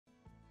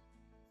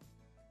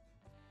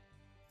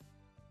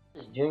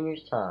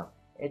Jr.'s time,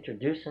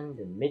 introducing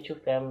the Mitchell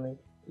Family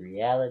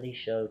Reality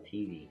Show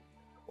TV,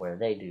 where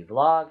they do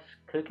vlogs,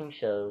 cooking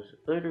shows,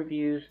 food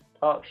reviews,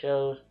 talk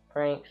shows,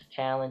 pranks,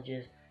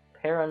 challenges,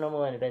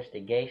 paranormal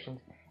investigations,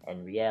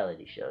 and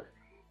reality shows,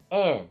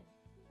 and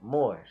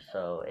more.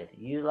 So if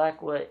you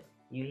like what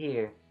you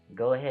hear,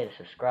 go ahead and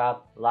subscribe,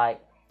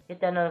 like,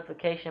 hit that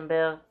notification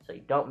bell so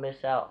you don't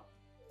miss out.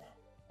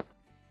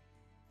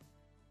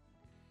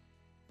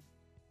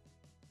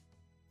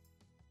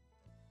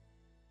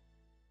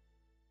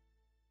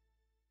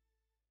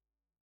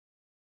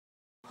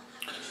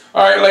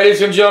 All right,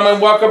 ladies and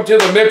gentlemen, welcome to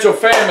the Mitchell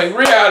Family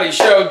Reality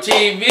Show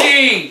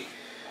TV.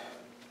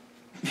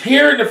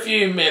 Here in a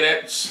few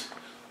minutes,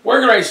 we're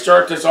going to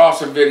start this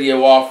awesome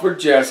video off with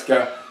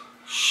Jessica.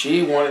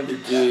 She wanted to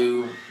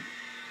do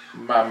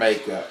my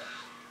makeup.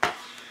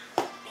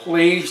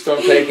 Please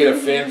don't take it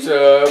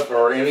offensive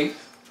or any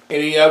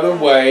other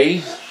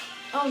way.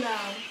 Oh no.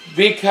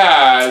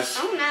 Because.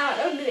 Oh no,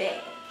 don't do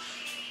that.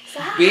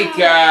 Stop.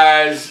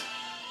 Because.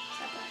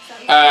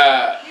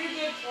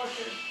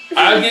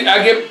 I'm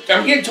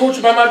getting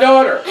tortured by my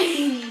daughter.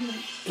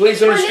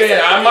 Please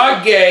understand, I'm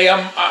not gay.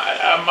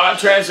 I'm not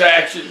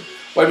transaction,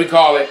 what do we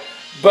call it?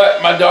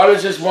 But my daughter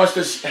just wants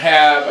to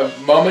have a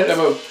moment of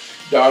a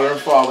daughter and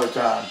father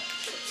time.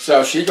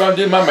 So she's gonna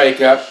do my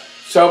makeup.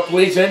 So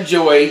please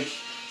enjoy.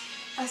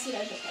 I'll see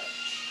that.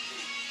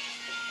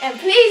 And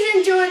please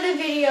enjoy the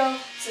video.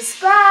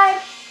 Subscribe,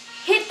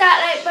 hit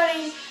that like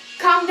button,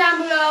 comment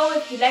down below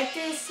if you like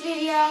this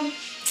video.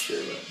 Share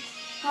button.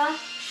 Huh?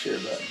 Share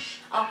button.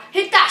 Oh,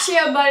 hit that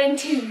share button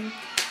too.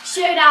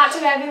 Share it out to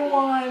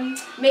everyone.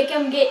 Make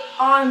them get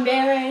all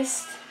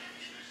embarrassed.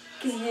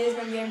 Because he is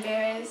going to be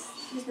embarrassed.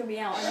 He's going to be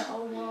out in the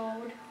whole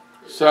world.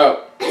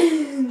 So,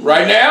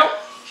 right now,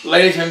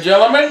 ladies and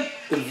gentlemen,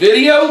 the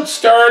video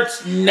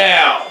starts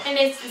now. And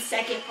it's the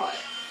second part.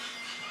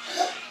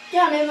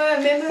 Yeah, remember?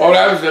 Oh,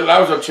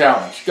 that was a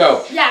challenge.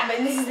 Go. Yeah, but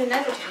this is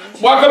another challenge.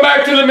 Welcome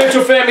back to the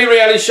Mitchell Family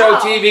Reality Show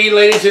TV,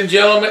 ladies and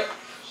gentlemen.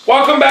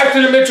 Welcome back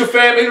to the Mitchell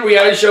Family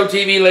Reality Show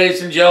TV,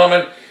 ladies and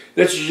gentlemen.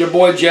 This is your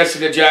boy,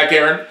 Jessica Jack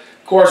Aaron.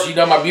 Of course, you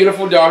know my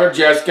beautiful daughter,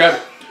 Jessica.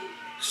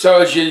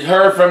 So, as you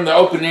heard from the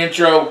open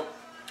intro,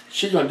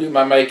 she's going to do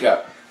my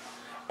makeup.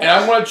 And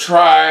I'm going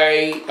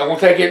to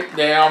take it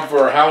down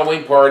for a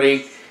Halloween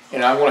party.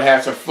 And I'm going to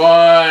have some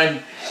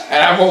fun.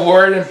 And I'm going to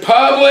wear it in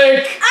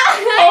public.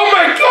 Oh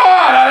my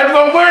God, I'm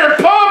going to wear it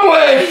in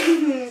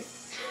public.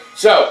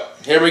 So,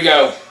 here we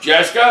go.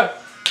 Jessica,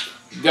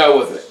 go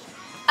with it.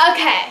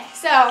 Okay.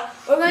 So,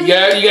 we're going to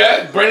you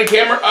gotta bring the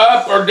camera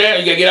up or down.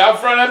 You gotta get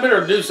out front of it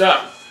or do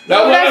something.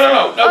 No,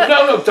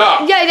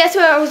 top. Yeah, that's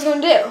what I was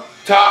going to do.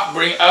 Top,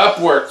 bring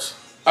upwards.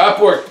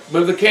 Upwards.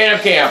 Move the cam.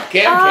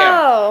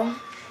 Oh.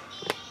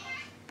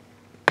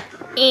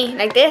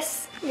 Like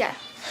this? Yeah.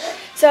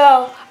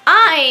 So,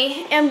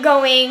 I am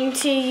going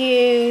to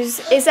use,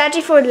 it's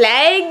actually for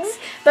legs,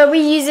 but we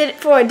use it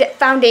for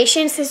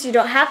foundation since we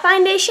don't have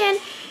foundation.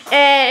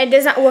 And it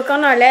doesn't work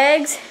on our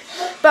legs.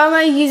 But I'm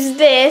going to use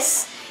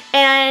this.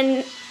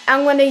 And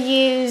I'm going to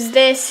use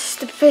this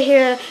to put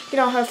here, get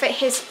on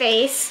his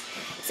face.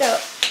 So,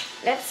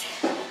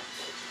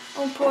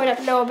 I'll pour it up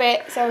a little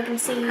bit so we can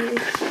see.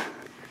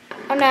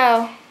 Oh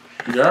no.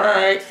 You're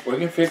alright. We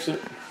can fix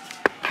it.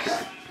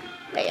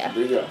 There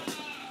you go.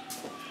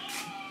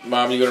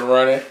 Mom, you going to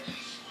run it?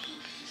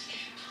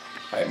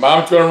 Hey,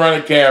 Mom's going to run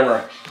the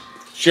camera.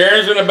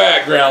 Sharon's in the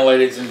background,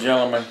 ladies and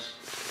gentlemen.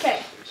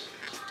 Okay.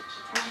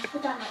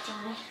 Put that much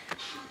on it.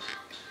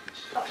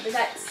 Oh,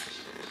 that's.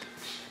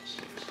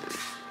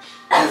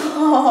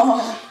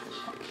 Oh.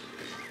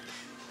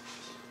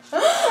 I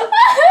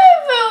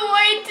put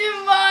way too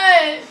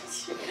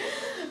much.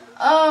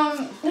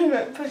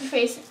 Put your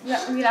face,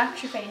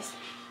 relax your face.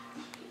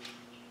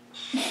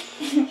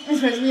 It's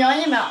supposed to be on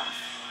your mouth.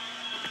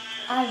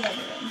 I love it.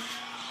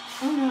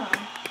 Oh no.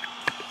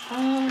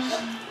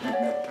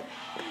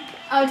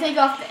 I'll take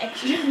off the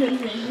extra.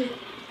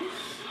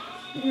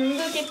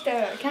 Go get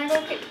the, can I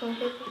go get toilet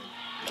paper?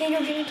 Can you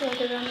go get me toilet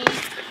paper on me?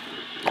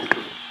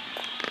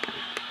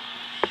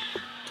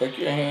 Take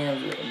your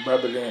hands and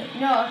rub it in.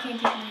 No, I can't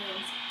take my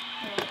hands.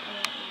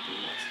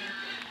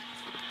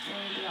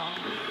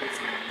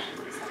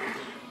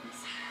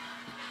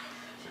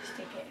 Just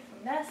take it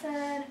from that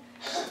side,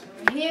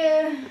 over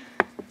here.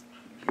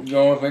 You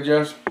going with me,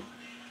 Jess?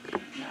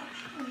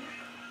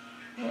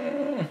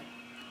 No.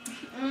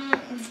 I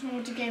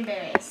want to get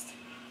embarrassed.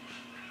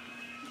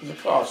 It's a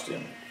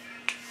costume.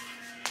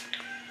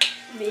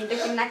 Be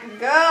looking like a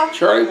girl.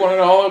 Charlie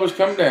wanted all of us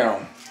come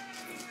down.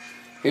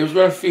 He was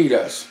going to feed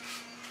us.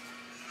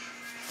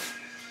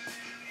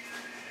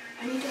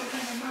 I need to go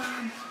get a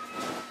mom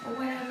or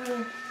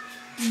whatever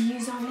you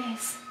use on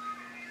this.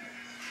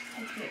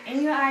 Like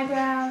in your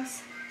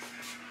eyebrows.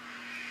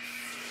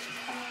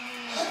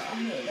 I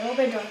need a little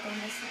bit dark on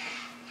this side.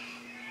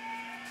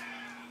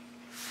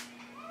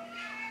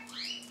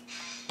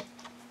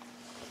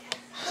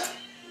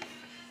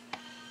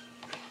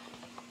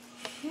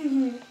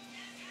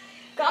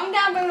 Comment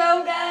down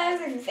below,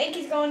 guys, if you think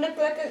he's going to look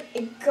like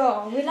a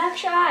girl.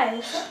 Relax your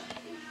eyes.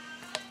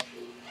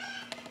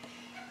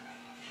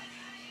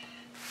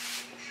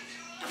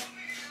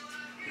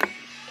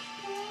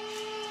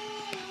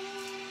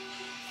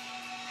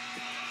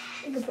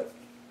 You can put.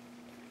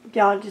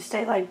 Y'all just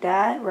stay like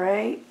that,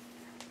 right?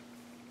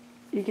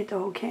 You get the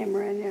whole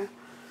camera in there.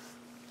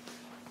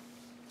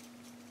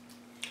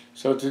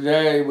 So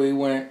today we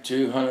went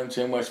to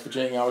Huntington, West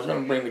Virginia. I was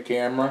going to bring the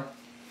camera.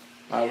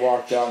 I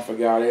walked out and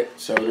forgot it,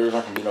 so there's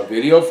not going to be no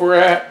video for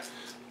that.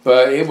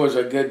 But it was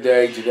a good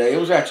day today. It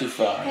was actually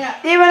fun. Yeah.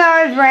 Even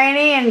though it was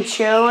rainy and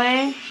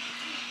chilly. It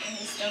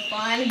was still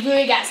fun.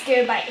 Ruey got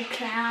scared by the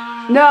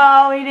clown.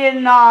 No, he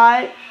did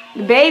not.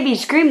 The baby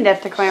screamed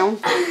at the clown.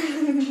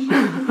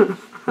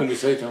 What did he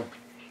say to him?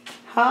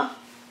 Huh?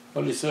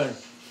 What did he say?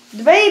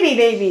 The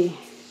baby.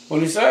 What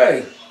did he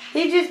say?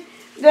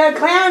 The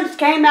clowns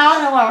came out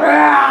and went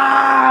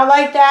 "Rah!"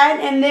 like that,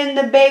 and then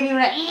the baby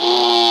went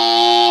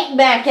 "Eh!"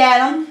 back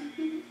at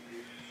him.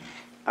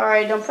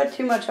 Alright, don't put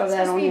too much of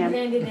that on him.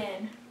 Blended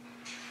in.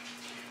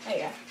 There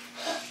you go.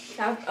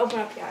 Now open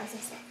up your eyes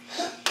and stuff.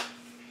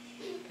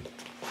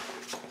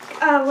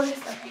 What is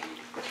that?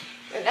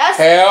 That's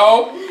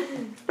Help!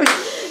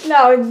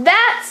 no,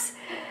 that's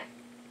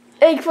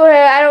like for her.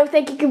 I don't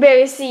think you can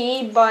barely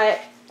see, but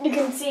you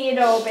can see a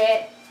little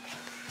bit.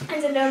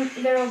 It's a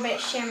little bit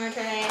shimmer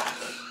today.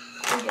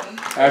 What are you doing?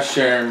 That's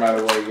Sharon, by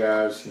the way,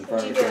 guys, in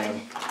front of the camera.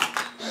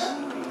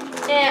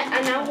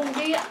 And now we'll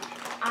do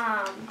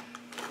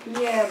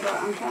Yeah, but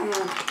I'm trying to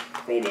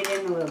fade it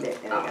in a little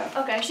bit. There we go.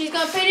 okay, she's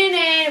gonna fade it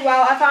in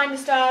while I find the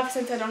stuff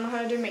since I don't know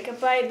how to do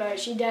makeup right, but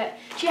she had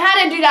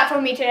to do that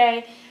for me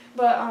today.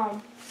 But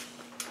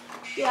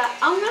yeah,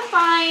 I'm gonna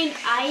find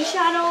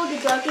eyeshadow, the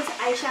darkest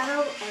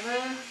eyeshadow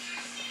ever.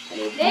 I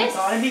need this. It's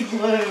gotta be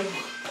blue.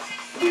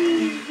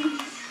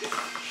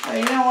 Oh,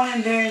 you don't want to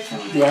embarrass him.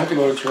 Do I have to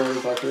go to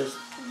church like this?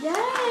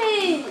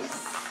 Yes.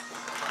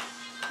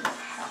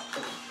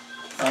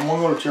 I'm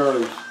gonna go to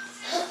Charlie's.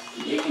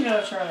 You can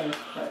go to Charlie's,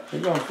 but They're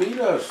gonna feed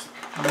us.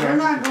 you're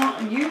not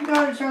going. You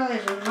go to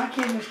Charlie's, and my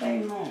kids are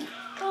staying home.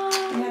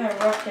 We had a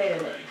rough day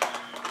today.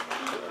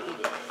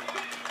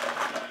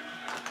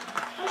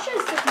 I should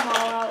have took them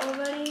all out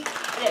already.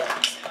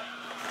 Anyways.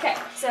 Okay,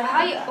 so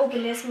how you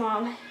open this,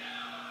 Mom?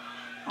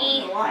 I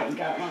don't know why you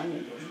got one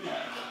in his neck.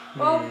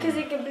 Well, because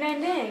it can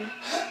blend in.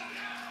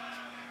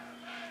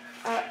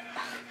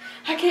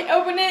 I can't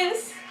open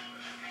this.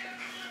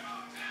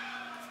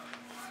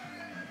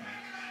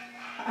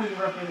 I'm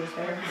roughing his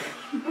hair.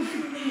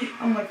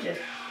 I'm like this.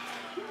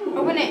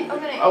 Open it.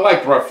 I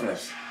like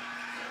roughness.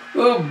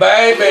 Ooh,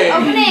 baby!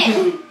 Open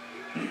it.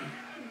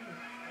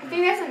 I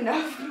think that's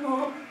enough,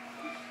 Mom.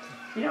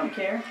 You don't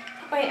care.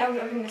 Wait, I'll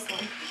open this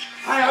one.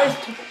 I always.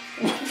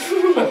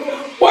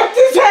 What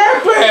just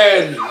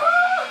happened?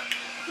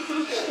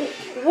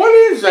 What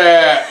is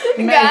that?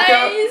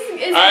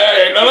 Guys,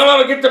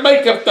 No, get the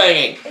makeup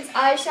thingy. it's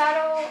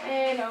eyeshadow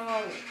and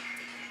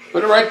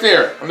Put it right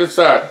there, on this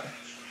side.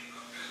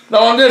 No,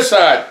 on this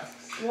side.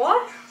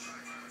 what?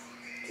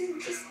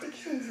 Just stick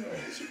it in here.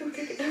 She can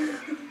pick it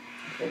up.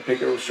 And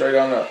pick it straight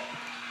on up.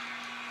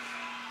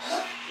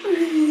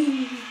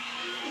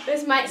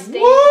 This might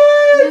stain.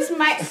 What? This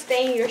might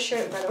stain your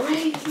shirt, by the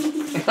way.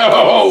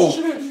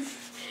 Oh!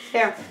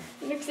 There.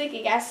 It looks like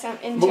you got some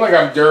into. Look like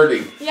I'm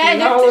dirty. Yeah,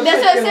 No,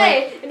 that's what I'm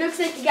like- saying. It looks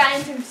like you got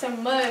into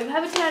some mud. How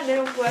about that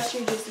little brush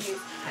you just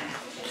used?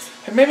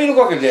 It made me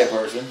look like a dead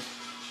person.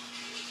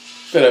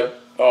 Instead of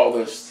all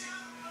this.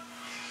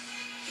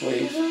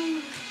 Please.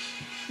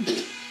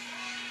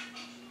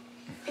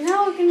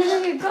 No, we can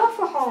never get go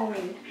for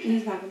Halloween.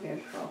 He's not gonna be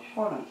able to go.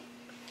 Hold on.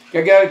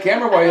 I got a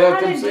camera while you I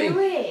let know them how to do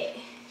see. it.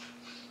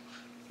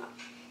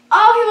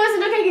 Oh, he wants to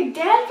look like a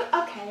dead.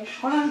 Okay.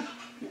 Hold on.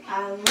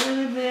 A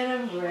little bit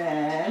of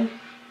red.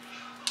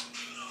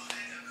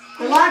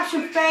 Relax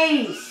your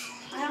face.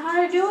 I know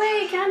how to do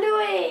it. Can't do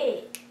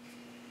it.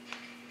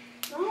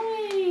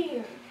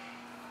 No.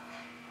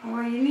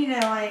 Well, you need to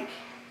like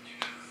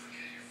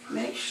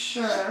make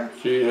sure.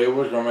 See, they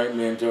was gonna make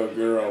me into a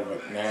girl,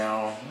 but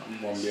now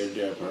I'm gonna be a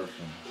dead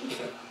person.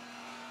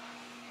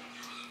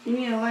 You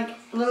need to like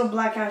a little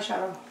black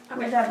eyeshadow. Okay.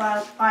 Where's that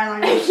I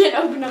eyeliner? can't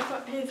open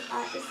up his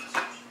eyes.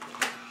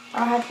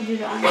 I'll have to do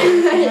the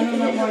eyeliner. I don't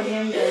know more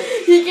than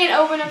this. He can't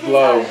open up his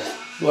Blow. eyes.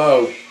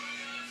 Blow.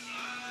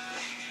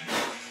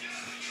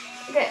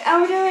 Okay,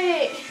 I'll do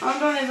it. I'm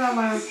doing his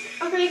eyeliner.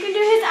 Okay, you can do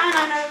his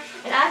eyeliner,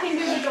 and I can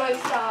do the dark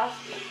stuff.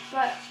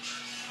 But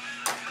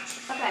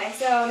okay,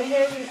 so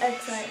here's an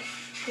exit.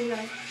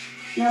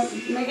 No,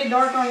 make it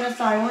dark on this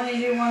side. Only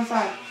do one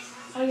side.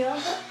 Oh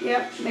yeah.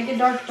 Yep, make it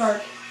dark.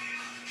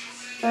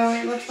 So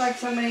it looks like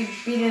somebody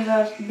beat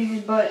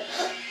his butt.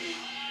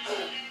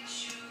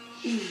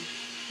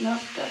 Nope,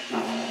 that's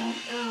not what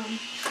I want.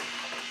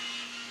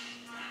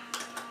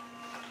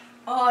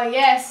 Oh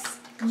yes,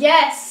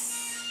 yes.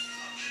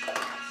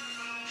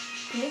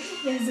 Maybe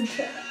there's a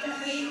bad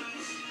guy.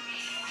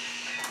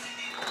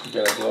 You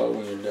gotta blow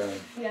when you're done.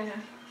 Yeah.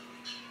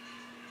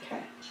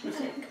 Okay.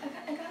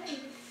 I got it.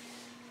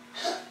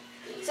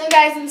 So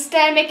guys,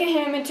 instead of making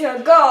him into a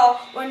girl,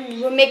 when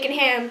we're making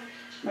him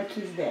Like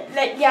he's dead.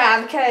 like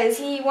because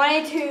he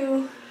wanted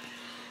to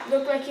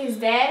look like he's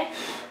dead,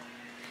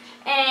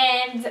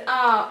 and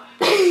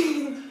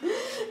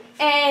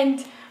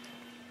and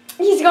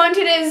he's going to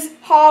this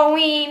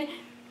Halloween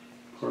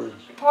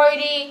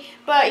party,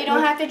 but you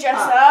don't have to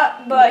dress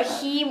up.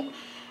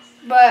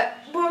 But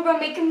we're gonna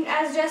make him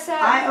as dress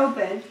up. I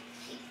opened.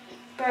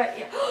 But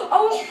yeah.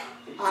 Oh.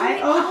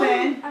 I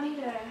opened. I need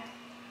a.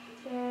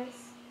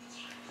 Yes.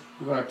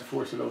 You're gonna have to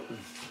force it open.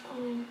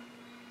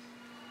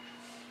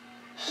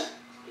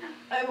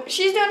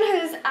 She's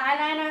doing his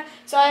eyeliner,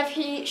 so if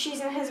she's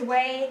in his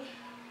way,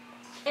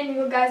 in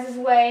your guys'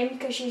 way,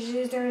 because she's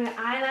just doing an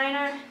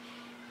eyeliner,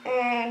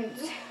 and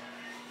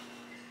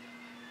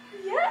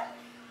yeah,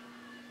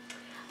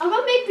 I'm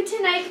gonna make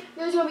pretend like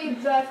there's gonna be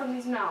blood from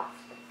his mouth.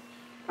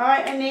 All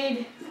right, I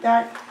need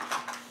that.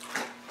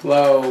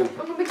 Glow. I'm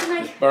gonna pretend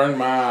like Burn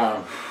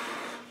mouth.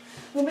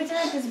 I'm gonna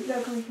pretend like there's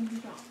blood coming from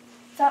his mouth.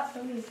 Stop,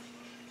 don't move.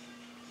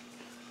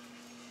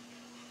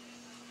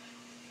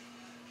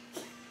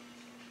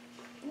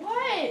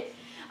 What?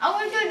 I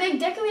want to go like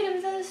decorate him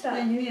with other stuff.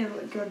 And you need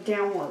to go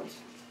downwards.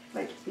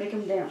 Like, make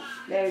them down.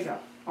 There you go.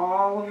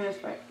 All over his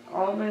face.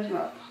 All over his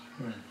mouth.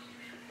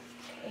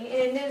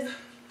 Okay, and there's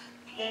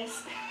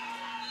this.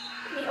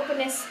 Let me open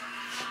this.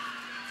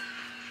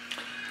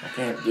 I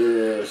can't do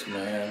this,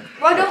 man.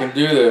 Well, I can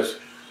do this,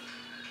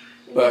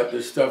 but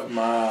there's stuff in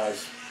my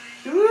eyes.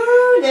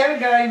 Ooh, there we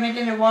go. You're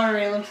making it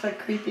watery. It looks like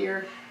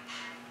creepier.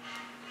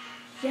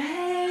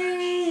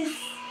 Yes.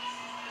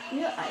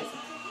 Your eyes.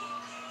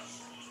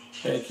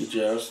 Thank you,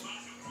 Jess.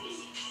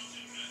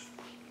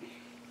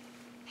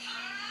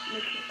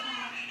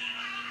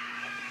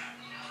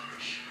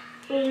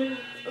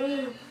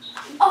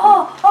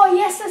 Oh,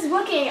 yes, it's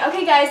working.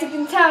 Okay, guys, you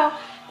can tell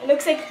it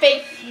looks like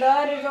fake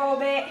blood a little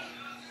bit.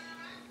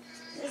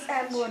 Let's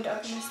add more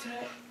darkness to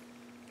it.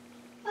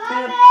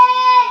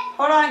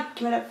 Hold on.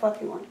 Give me that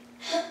fluffy one.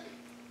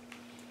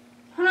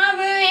 Hold on,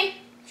 Ruey.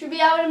 Should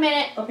be out in a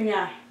minute. Open your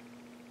eye.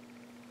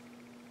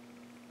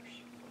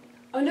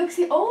 Oh, look,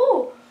 see.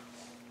 Oh,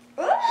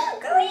 good.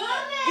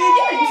 You're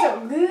doing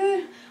so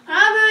good. Hold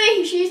on,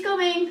 Ruey. She's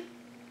coming.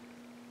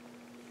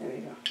 There we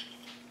go.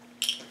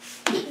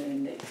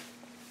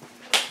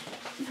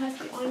 It has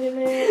the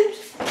ornament.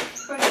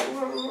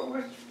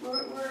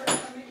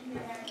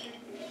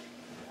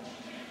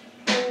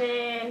 And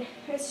then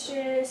let's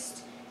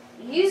just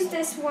use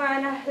this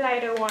one,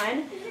 lighter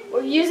one.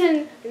 We're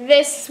using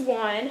this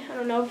one. I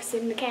don't know if it's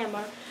in the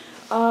camera.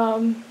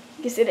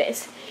 Yes, it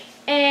is.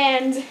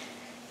 And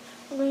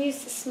I'm gonna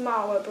use the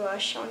smaller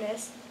brush on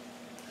this.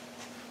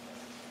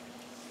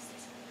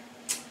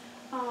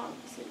 Oh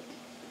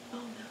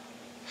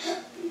no.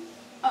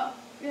 Oh,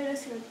 yeah,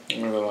 that's good. I'm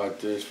gonna go like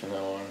this from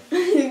now on.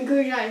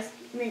 Close your eyes.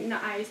 I mean,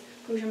 not eyes.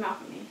 Close your mouth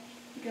for me.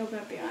 You can open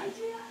up your eyes.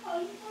 Oh,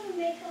 you want to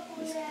make up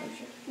on that?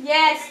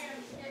 Yes.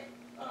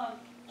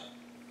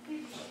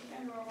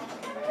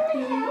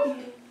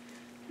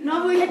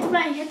 No, but you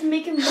have to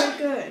make him look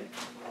good.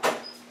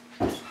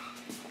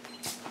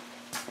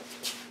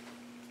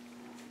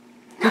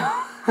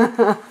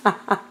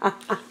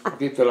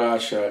 Keep the eye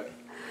shut.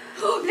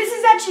 This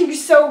is actually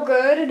so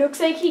good. It looks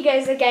like he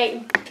gets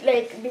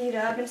like beat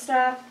up and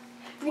stuff.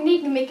 We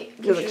need to make it.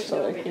 You look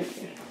so like I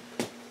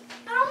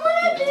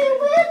want to do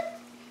it.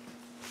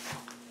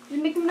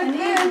 You make him I look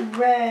good. need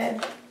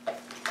red.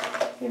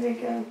 Here we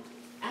go.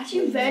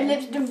 Actually,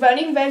 the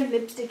running red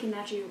lipstick can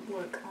actually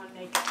work on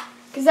like,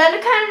 cause that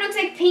kind of looks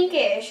like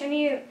pinkish. I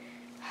need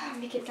to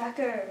make it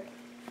darker.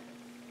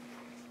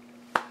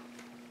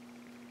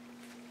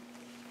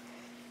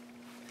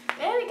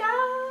 There we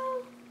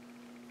go.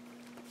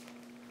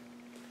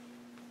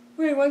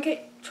 Wait, one can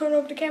turn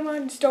off the camera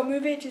and just don't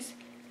move it. Just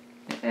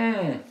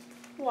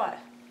what?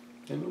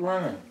 Keep it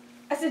running.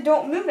 I said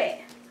don't move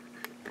it.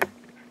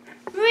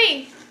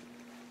 Wait.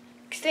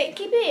 Stay.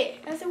 Keep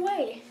it as a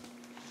way.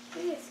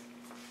 Look at this.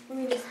 Let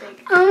me just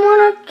think. I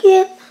want to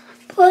get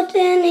put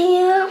in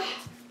here.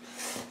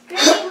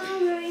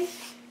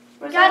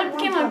 Got it.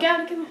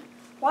 Come on.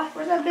 What?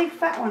 Where's that big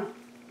fat one?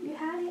 You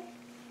had it.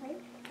 Right?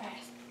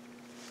 Yes.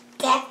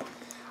 Dad,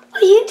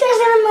 are you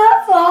dressing him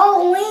up for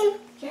Halloween?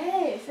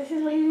 Yes. This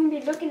is what you're gonna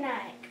be looking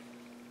like.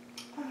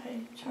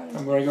 Alright, Charlie.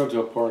 I'm gonna go to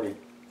a party.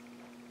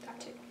 Got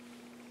to.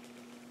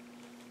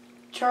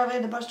 Charlie,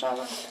 the bus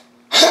driver.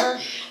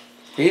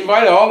 He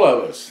invited all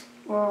of us.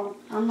 Well,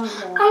 I'm not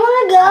going. I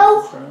want to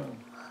go.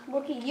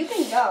 Wookie, you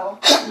can go.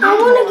 I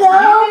want to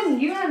go.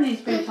 You and me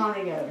spend time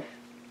together.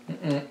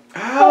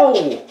 Ow!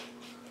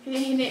 He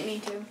didn't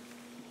mean to.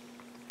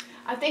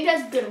 I think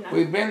that's good enough.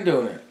 We've been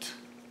doing it.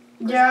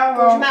 Yeah, Close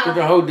your well, For mouth.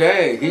 the whole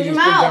day. He Close just your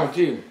spent time mouth. with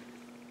you.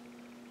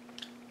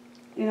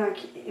 you know,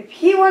 if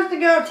he wants to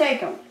go, take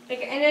him.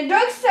 Like, and the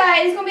dark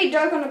side is gonna be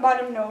dark on the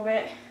bottom a little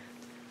bit.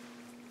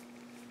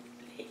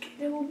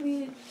 There will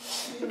be.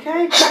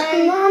 Okay,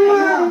 Trey.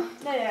 Mama,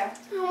 There.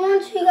 I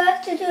want you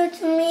guys to do it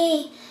to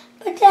me.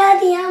 But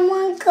Daddy, I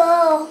want to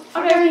go.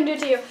 Okay, I can do it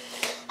to you.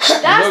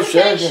 No, That's the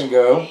Sharon finish. can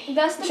go.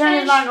 That's the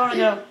Shannon's finish. not going to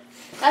go.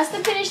 That's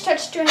the finished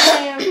touch to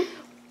him.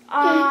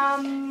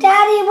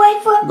 Daddy,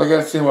 wait for... Look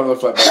at it, see what it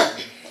looks like.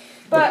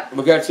 But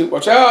Look at it, see.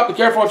 Watch out. Be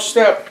careful with your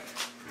step.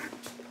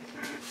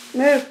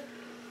 Move.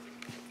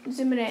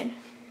 zoom it in.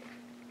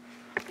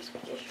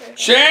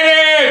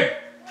 Shannon!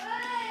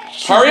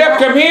 Hurry up,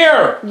 come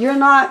here. You're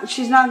not,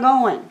 she's not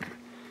going.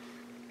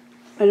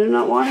 I do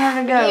not want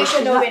her to go. You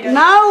should know better.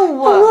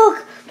 No!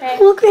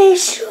 Look at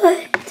his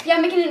shirt. Yeah,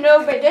 I'm making it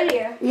know better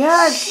earlier.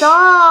 Yeah,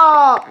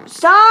 stop!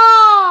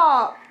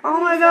 Stop! Oh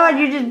my God,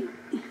 you just...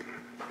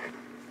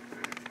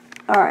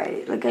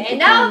 Alright, look at the And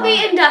that'll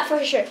camera. be enough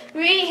for sure.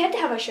 We have to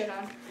have a shirt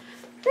on.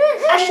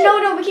 Actually,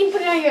 no, we can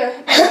put it on your...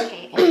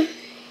 Okay.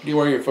 You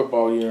wear your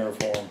football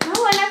uniform. No,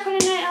 I'm not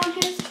putting it on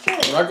his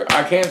shirt.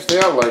 I can't stay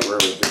out late,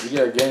 Ruey, because you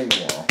got a game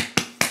tomorrow.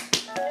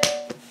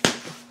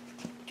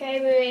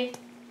 Okay, Ruey.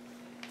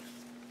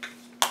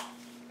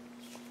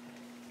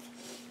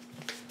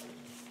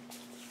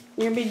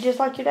 You'll be just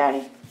like your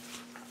daddy.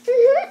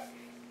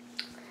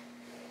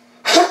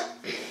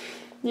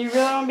 You really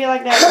want to be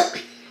like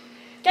that?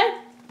 Okay.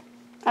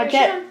 I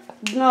can't.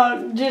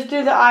 No, just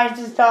do the eyes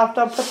and stuff.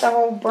 Don't put the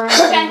whole brown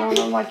thing on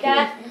them like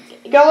Dad. you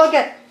do. Go look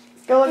at.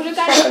 Go look Look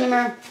at at stuff in the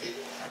mirror.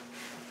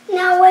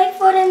 Now wait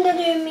for them to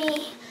do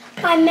me.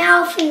 My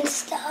mouth and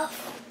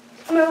stuff.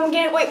 I'm gonna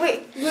get it.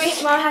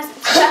 Wait. Mom has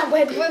to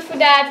wait for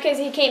Dad because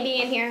he can't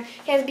be in here.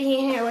 He has to be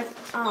in here with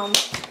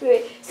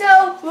Ruey.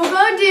 So we're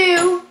gonna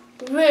do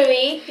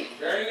Ruey.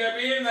 Sharon, you gotta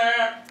be in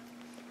there.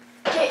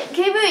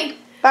 Okay, Ruey.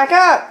 Back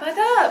up. Back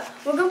up.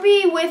 We're gonna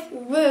be with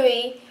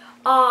Ruey.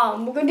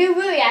 We're gonna do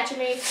Ruey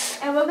actually,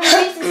 and we're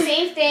gonna use the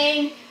same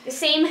thing, the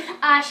same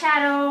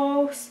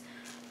eyeshadows.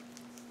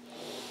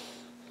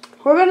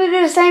 We're gonna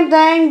do the same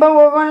thing, but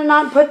we're gonna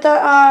not put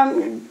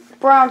the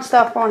brown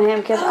stuff on him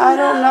because I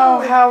don't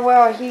know how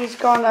well he's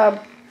gonna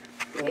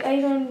Are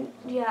you gonna?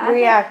 Yeah.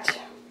 react.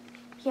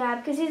 Yeah,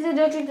 because he's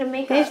allergic to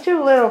makeup. He's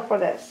too little for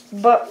this,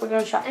 but we're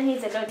gonna try. And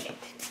he's allergic.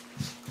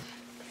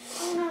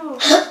 Oh no.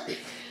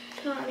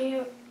 Come on, I need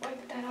to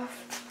wipe that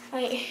off.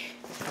 Wait.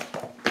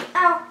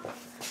 Ow.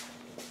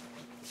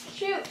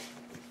 Shoot.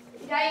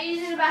 Is that you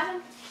using the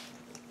bathroom?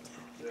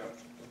 Yeah.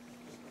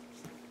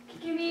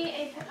 Can you give me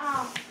a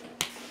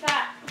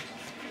that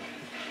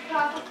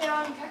cloth up there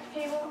on the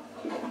table?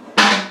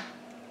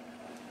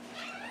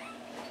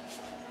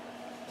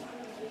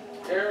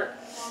 Here,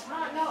 No,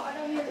 I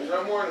don't hear there's you.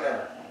 no more in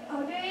there.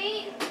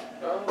 Okay.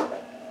 No?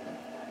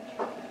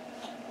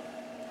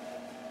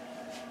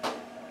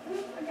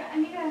 I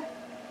need a.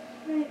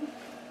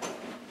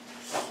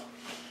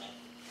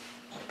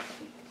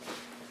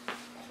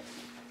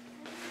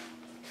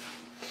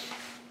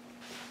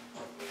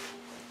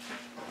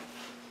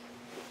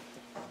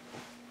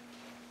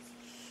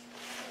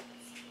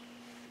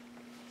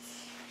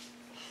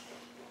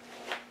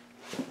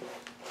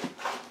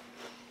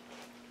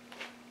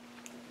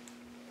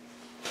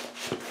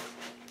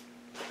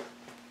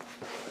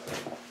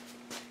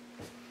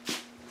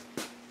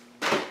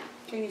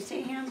 Can you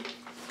see him?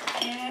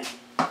 Yeah.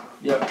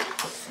 Yep.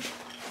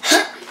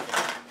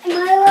 Am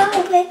I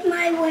allowed to lick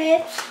my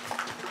lips?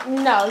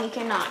 No, you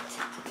cannot.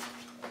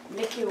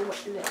 Lick your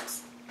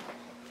lips.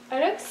 Our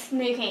lips?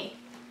 No, you can't.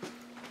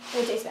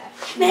 It tastes bad.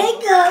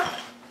 Makeup.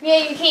 Yeah,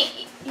 you can't.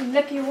 You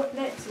lick your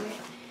lips.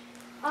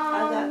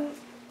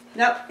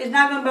 Nope, it's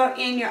not gonna go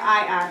in your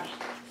eye.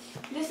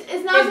 This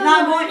is not. It's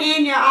not going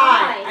in your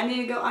eye. Eye. I need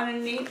to go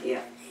underneath you.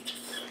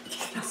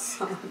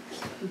 Stop.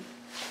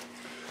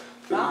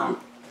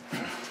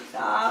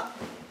 Stop.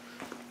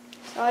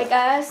 Alright,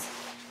 guys.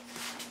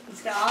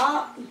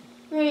 Stop.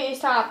 Ruey,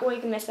 stop. Or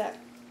you can mess up.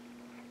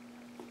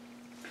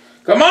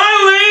 Come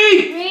on,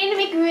 Lee! We need to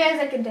make Ruey as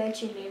like a dead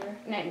cheerleader.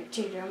 Not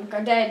cheerleader.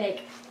 A dead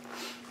like.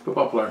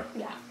 Football player.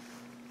 Yeah.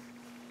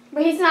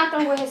 But he's not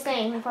gonna wear his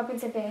thing. He'll probably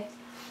sit there.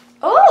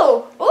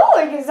 Oh,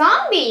 like a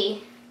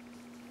zombie.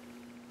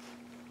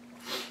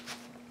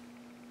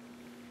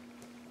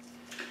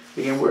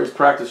 He can wear his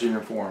practice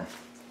uniform.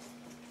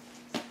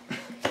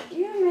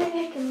 You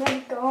make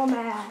me go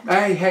mad.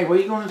 Hey, why are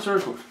you going in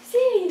circles?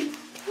 See.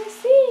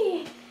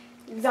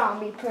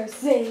 Zombie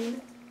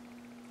person.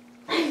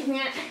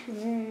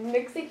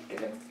 Looks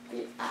like a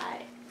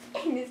eye.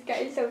 This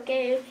guy's so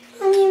gay.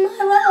 Mommy, am I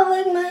allowed to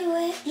lick my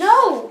lips?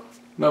 No!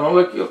 No, don't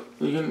look. You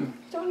can.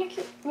 Don't look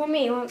at well,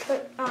 me. You want to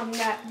put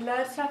that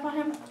blood stuff on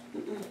him?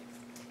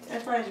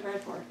 That's what it's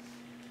red for.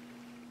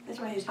 That's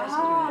why his face is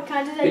Oh, red. can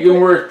I just He like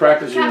can wear his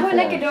practice can I put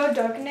like a uniform.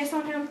 little darkness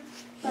on him?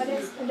 That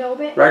is a little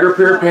bit. Regular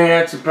pair of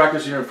pants and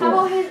practice How about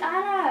uniform. his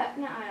eyelash?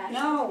 Not eyelash.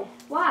 No.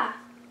 Why?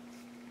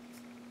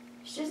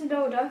 It's just a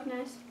little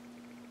darkness.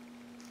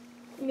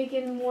 Make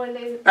it more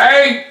like.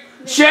 Hey,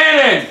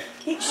 Shannon!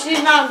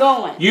 She's not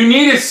going. You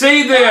need to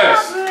see this.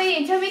 Stop, Ruey,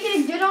 until we get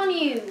it good on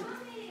you.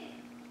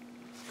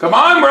 Come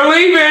on, we're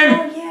leaving.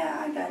 Oh yeah,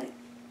 I got it.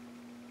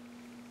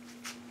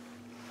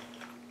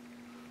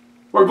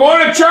 We're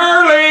going to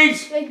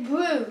Charlie's. Like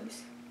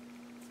bruise.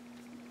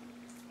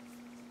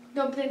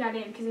 Don't put that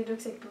in because it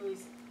looks like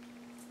bruise.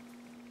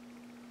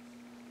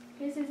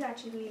 This is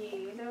actually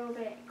a little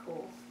bit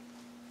cool.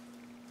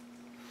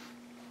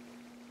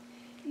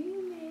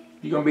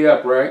 You gonna be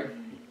up, right?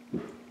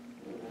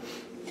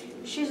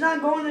 She's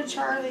not going to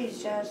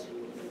Charlie's, Jess.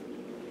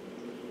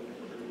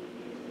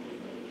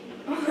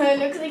 It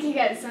looks like he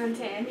got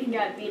suntan. He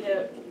got beat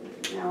up.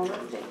 Now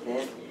let's take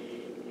this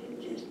and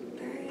just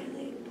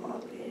barely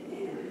pop it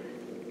in.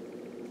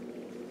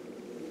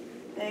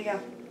 There you go.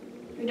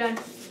 We're done.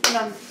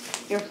 Done.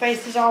 Your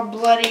face is all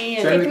bloody.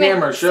 And Send the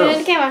camera, show.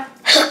 Send the camera.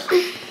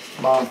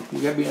 Mom,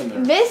 you gotta be in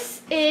there.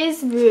 This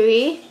is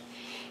Ruey.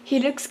 He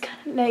looks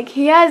like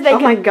he has like. Oh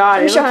my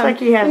God! It looks like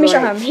he has. Let me show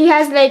him. He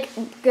has like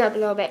get up a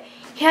little bit.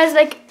 He has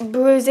like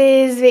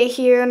bruises right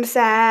here on the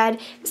side,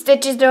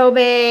 stitches a little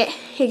bit.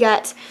 He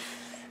got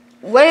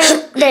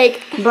like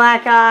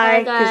black eye.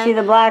 You see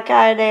the black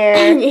eye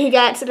there. He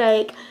got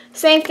like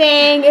same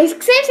thing.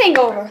 Same thing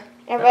over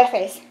every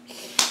face.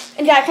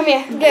 And Dad, come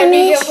here. Get a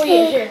video for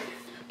you here.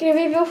 Get a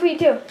video for you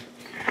too.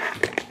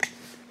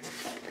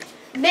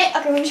 Okay,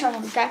 let me show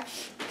him. Okay.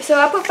 So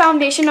I put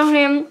foundation on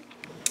him.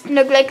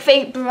 Look like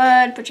fake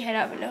blood. Put your head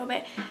up a little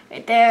bit.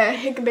 Right there.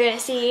 You can barely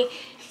see.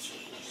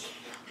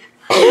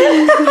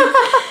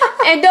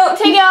 And don't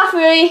take it off,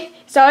 really.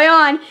 It's all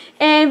on.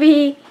 And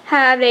we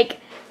have like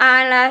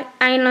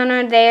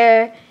eyeliner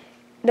there.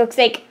 Looks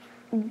like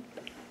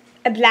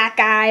a black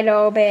eye a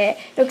little bit.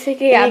 Looks like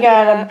he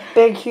got a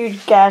big,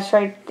 huge gash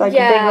right, like a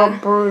big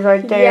old bruise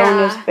right there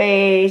on his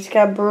face.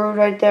 Got a bruise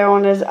right there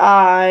on his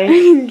eye.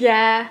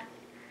 Yeah.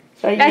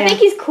 So, I think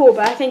he's cool,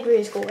 but I think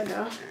Ruey's cooler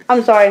though.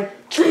 I'm sorry.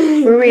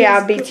 Ruey,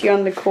 I'll beat you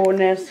on the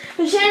coolness.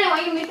 Shannon,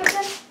 want you to make up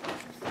this?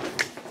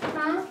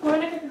 Huh?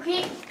 Want to cook a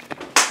cake?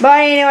 But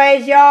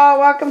anyways, y'all,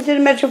 welcome to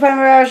the Metro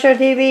Family Reality Show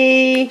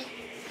TV.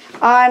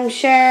 I'm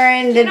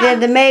Sharon that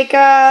did the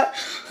makeup.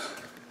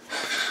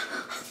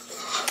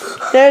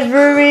 There's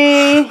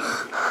Ruey.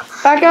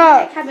 Back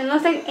up. Kevin,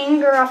 looks like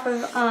anger off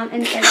of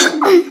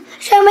Instagram.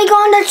 Shall we go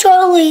on the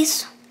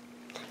Charlie's?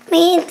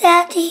 Me and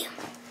Daddy.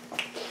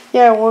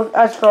 Yeah, well,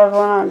 us girls,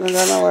 we're not going to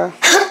go nowhere.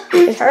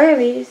 It's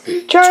Charlie's.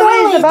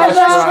 Charlie's, the bus Bus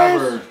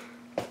drivers. driver.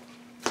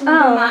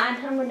 Oh,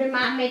 I'm going to do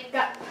my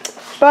makeup.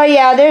 But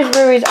yeah, there's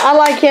Ruey's. I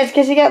like his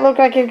because he look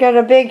like he's got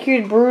a big,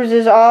 huge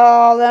bruises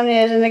all on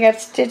his, and they got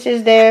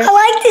stitches there.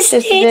 I like the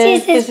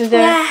stitches. It's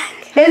black.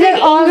 Isn't it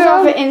Anger off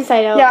awesome? the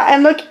inside out. Yeah,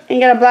 and look, you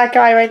got a black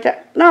eye right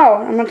there. No,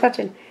 I'm not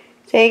touching.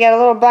 So you got a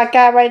little black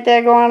eye right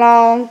there going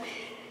on.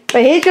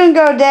 But he's gonna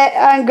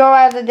go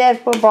as a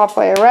dead football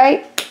player,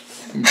 right?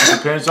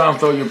 Depends on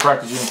throw your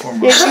practice uniform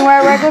on. You can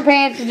wear regular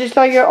pants and just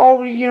throw your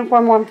old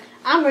uniform on.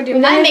 I'm going to do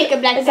my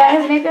makeup like that. Is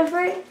that his makeup for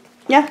it?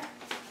 Yeah.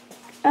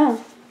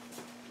 Oh.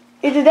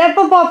 He's a dead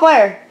football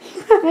player.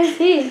 Where's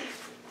he?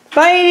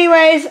 But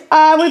anyways,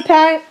 we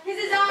packed. He's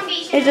a zombie.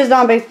 He's a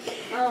zombie.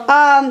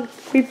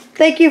 We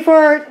thank you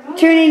for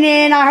tuning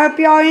in. I hope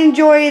y'all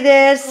enjoy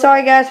this.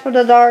 Sorry guys for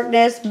the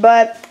darkness,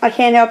 but I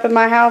can't help it.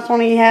 My house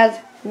only has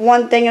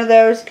one thing of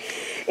those.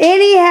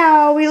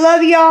 Anyhow, we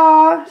love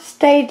y'all.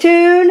 Stay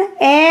tuned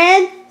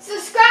and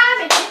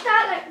Subscribe and hit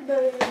that like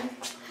button.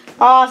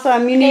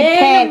 awesome. You need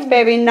pants,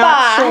 baby,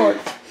 not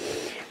shorts.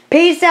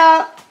 Peace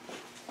out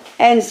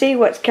and see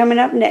what's coming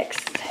up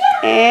next.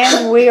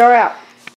 And we are out.